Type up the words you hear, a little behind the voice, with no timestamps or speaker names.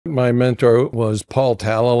My mentor was Paul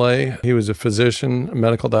Talalay. He was a physician, a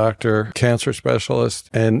medical doctor, cancer specialist,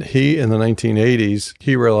 and he, in the 1980s,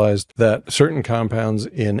 he realized that certain compounds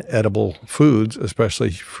in edible foods,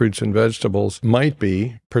 especially fruits and vegetables, might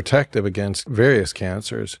be protective against various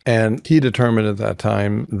cancers. And he determined at that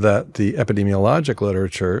time that the epidemiologic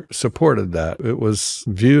literature supported that. It was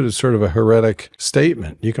viewed as sort of a heretic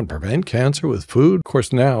statement. You can prevent cancer with food. Of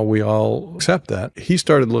course, now we all accept that. He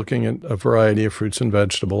started looking at a variety of fruits and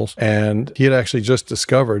vegetables, and he had actually just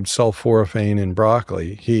discovered sulforaphane in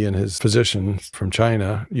broccoli. He and his physician from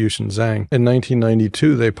China, Yushin Zhang. In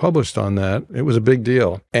 1992, they published on that. It was a big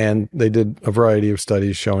deal. And they did a variety of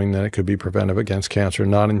studies showing that it could be preventive against cancer,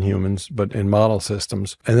 not in humans, but in model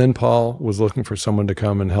systems. And then Paul was looking for someone to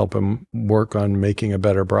come and help him work on making a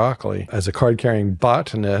better broccoli. As a card-carrying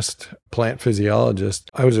botanist, plant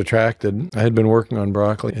physiologist, I was attracted. I had been working on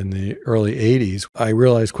broccoli in the early 80s. I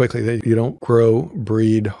realized quickly that you don't grow,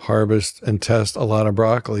 breed, harvest, and test a lot of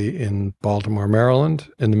broccoli in Baltimore,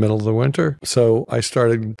 Maryland in the middle of the winter. So I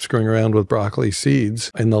started screwing around with broccoli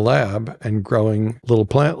seeds in the lab and growing little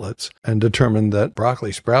plantlets, and determined that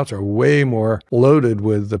broccoli sprouts are way more loaded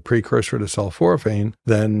with the precursor to sulforaphane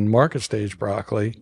than market stage broccoli.